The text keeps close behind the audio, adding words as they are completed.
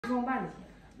双半的鞋，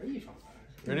不是一双。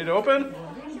Ready to open?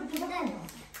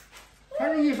 他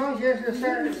这一双鞋是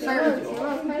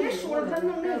39。你别说了，他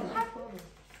弄那个，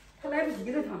他来不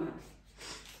及了，他们。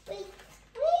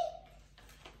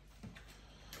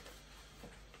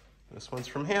This one's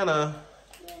from Hannah.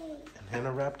 And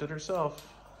Hannah wrapped it herself.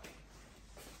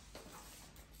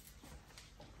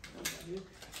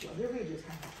 我这位置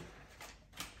才好。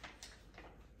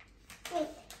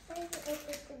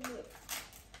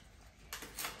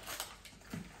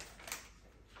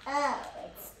 Oh,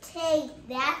 it's tape,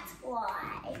 that's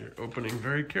why. You're opening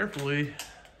very carefully.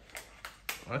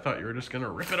 I thought you were just gonna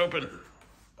rip it open.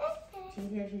 今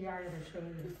天是丫丫的生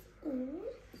日。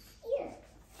Here.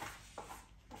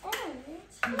 Oh,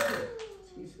 7岁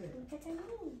，7岁。 look at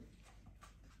me.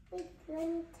 It's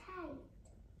really tight.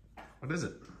 What is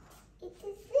it? It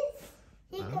is this.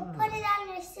 You can put it on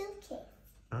your suitcase.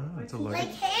 Oh, it's a Like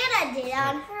luggage. Hannah did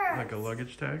on hers. Like a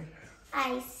luggage tag?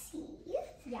 I see.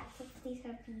 Yeah, these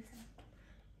are pieces.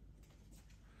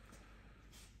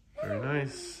 Very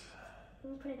nice.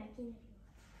 Let me put it back in.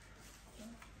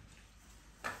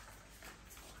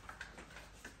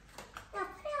 Now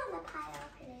put it on the pile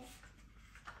over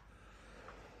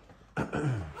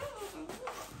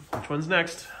there. Which one's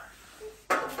next?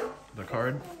 The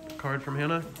card from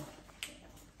Hannah?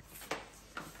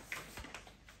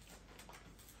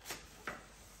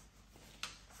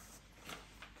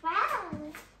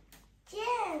 Wow.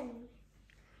 Jim.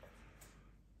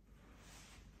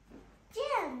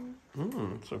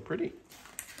 So pretty.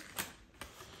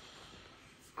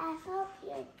 I hope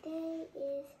your day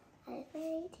is a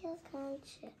fairy tale come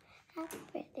true. Happy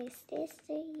birthday,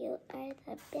 sister. You are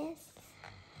the best.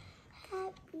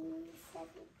 Happy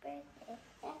 7th birthday,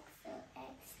 XOXO,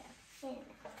 Hannah.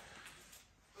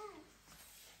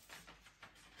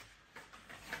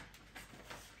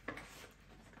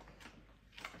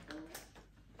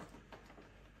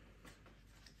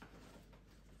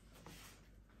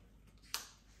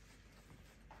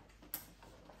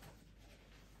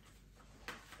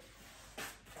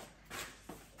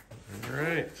 All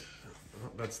right.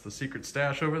 Well, that's the secret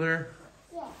stash over there.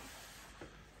 Yeah.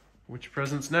 Which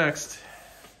present's next?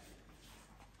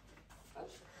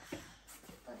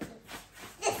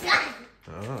 This one.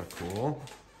 Ah, cool.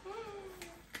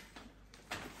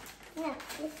 No,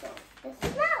 this one. The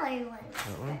smaller one.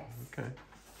 That one? Okay.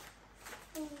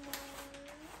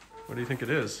 What do you think it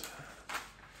is?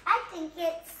 I think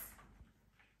it's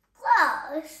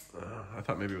close. I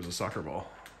thought maybe it was a soccer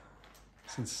ball,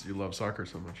 since you love soccer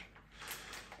so much.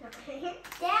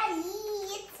 Daddy,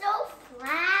 it's so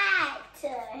flat.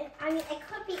 I mean, it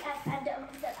could be a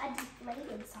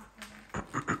deflated soccer ball.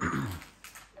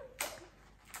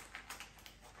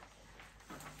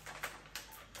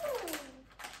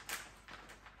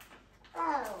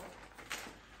 Oh.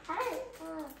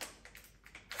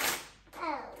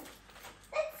 Oh.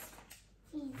 That's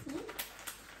easy.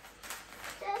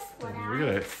 Just what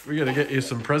We gotta get you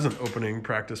some present opening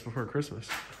practice before Christmas.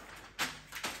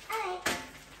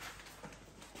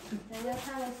 人家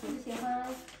看看喜不喜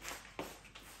欢，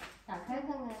打开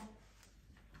看看。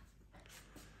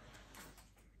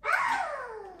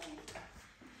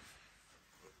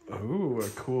 Ooh, a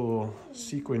cool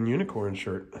sequin unicorn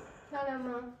shirt. 漂亮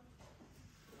吗？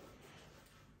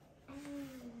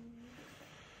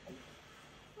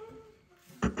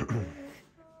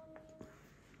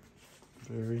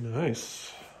 Very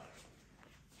nice.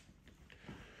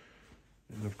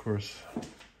 And of course,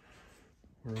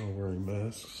 we're all wearing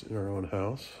masks in our own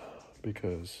house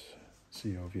because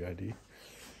COVID.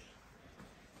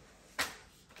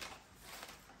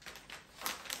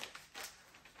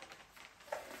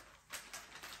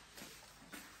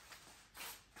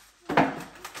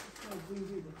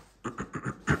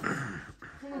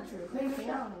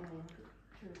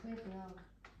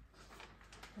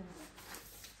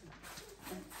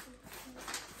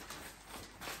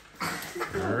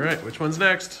 All right, which one's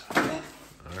next? All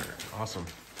right, awesome.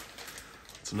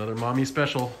 It's another mommy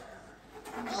special.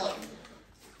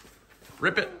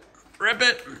 Rip it, rip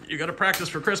it. You got to practice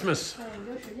for Christmas.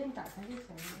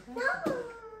 No.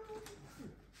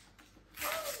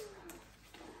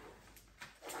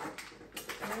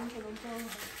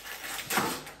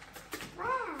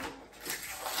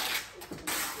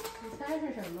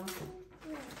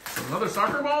 Another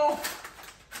soccer ball?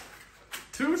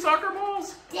 2 soccer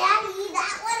balls? Daddy,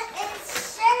 that one is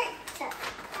shirt.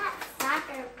 That's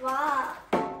soccer ball.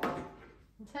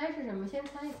 你猜是什么？先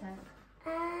猜一猜。 I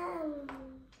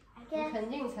你 guess. 肯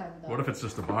定猜不到。 What if it's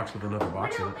just a box with another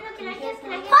box in it? Can I guess?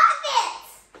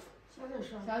 Pockets! 小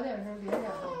点声，别嚷。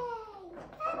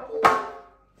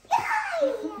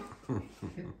 Yay!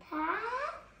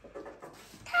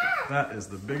 That is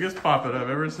the biggest poppet I've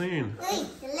ever seen. Wait,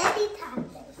 let me talk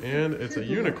this. And it's a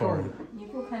unicorn. 你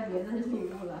不开别的礼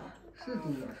物了。是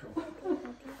独角兽。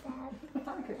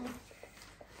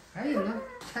还有呢，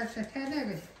拆那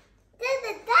个去。 There's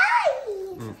a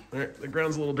doggy. All right, the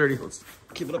ground's a little dirty. Let's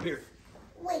keep it up here.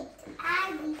 Wait,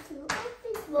 I need to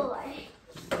open more.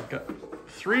 Got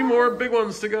 3 more big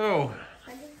ones to go.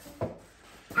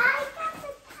 I got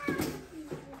the doggy.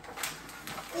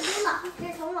 我别老，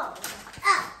别从老。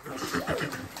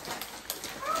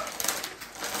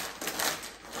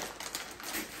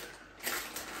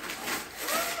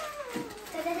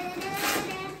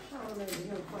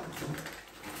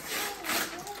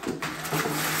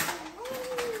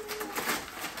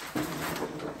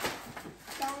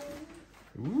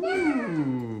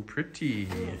Ooh, pretty.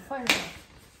 换上。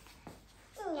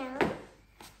 No.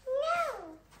 No.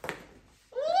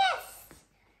 Yes.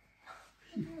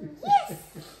 Yes.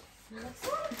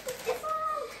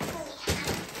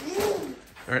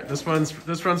 All right, this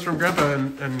one's from Grandpa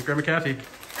and Grandma Kathy.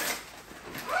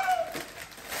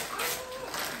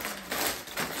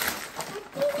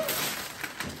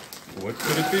 What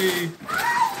could it be?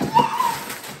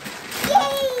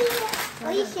 Yay!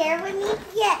 Will you share with me?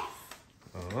 Yes.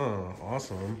 Oh,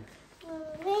 awesome.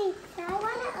 Wait, I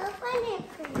want to open it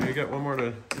for you. You got one more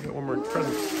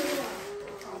present.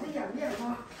 搞得眼变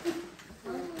花。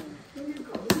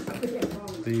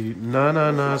 The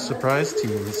Na surprise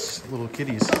teams, little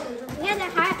kitties. Yeah,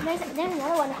 there's another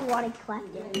one who wanted to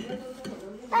collect it.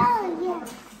 Oh, yeah.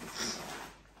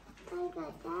 I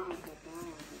got that.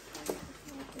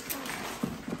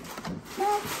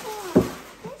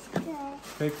 That's good.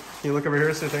 Hey, can you look over here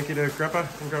and say thank you to Grandpa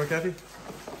and Grandma Kathy?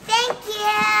 Thank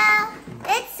you.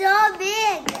 It's so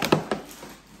big.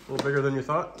 A little bigger than you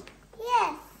thought?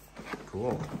 Yes.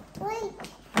 Cool. Wait.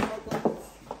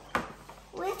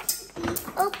 With the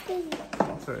opening.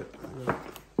 That's all right.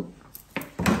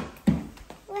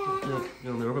 Wow. You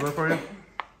want me to open that for you?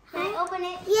 Can I open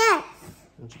it? Yes.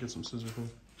 Why don't you get some scissors for me?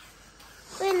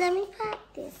 Wait, let me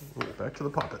practice. We'll get back to the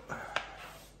poppet.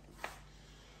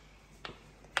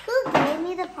 Who gave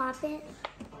me the poppet?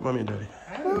 Mommy and Daddy.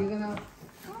 还有一个呢，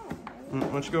 Why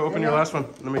don't you go open your last one,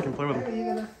 and then we can play with 还有 them. 一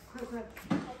个呢，快快，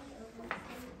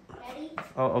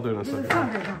 I'll do it in a 这个 second.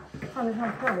 放这上，放这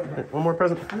上，放这上。 Hey, one more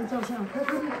present. 咱们照相，快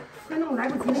快快，快弄来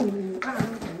不及了，你看看他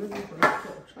们怎么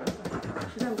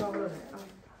实在高了啊。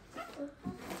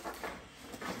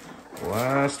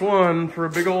 Last one for a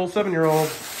big old 7-year-old.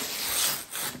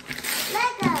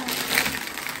 Lego.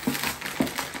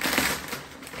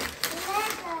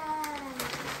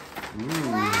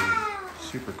 Ooh, Wow.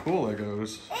 super cool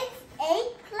Legos. It's A+.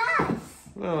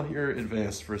 Well, you're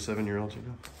advanced for a 7-year-old, you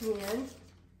know. 年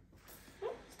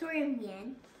Story of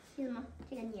年是吗？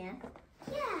这个年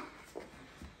Yeah.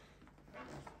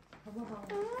 好不好？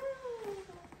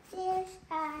 There's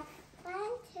 1,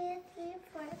 2, 3,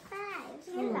 4, 5.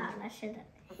 这老了似的。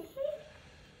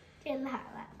这老了。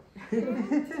1, 2,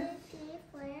 3,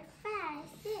 4, 5,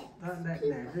 6. 奶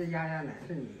是丫丫，奶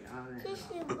是你啊。这是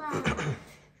我，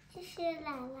这是姥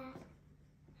姥。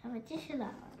啊，这是姥姥，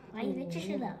我还以为这是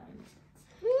姥姥。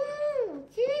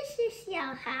这是小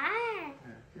孩儿。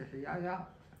这是丫丫，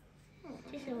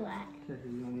这是我。这是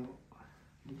妞妞，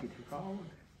你比他高了。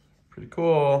 Pretty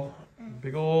cool.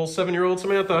 Big old 7-year-old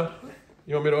Samantha.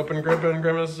 You want me to open Grandpa and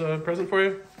Grandma's present for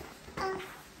you? No, I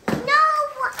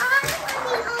want to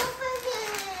open it.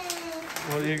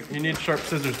 Well, you need sharp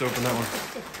scissors to open that one.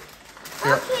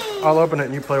 Here, Okay. I'll open it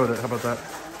and you play with it. How about that?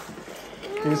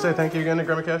 Can you say thank you again to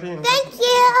Grandma Kathy? Thank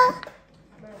you.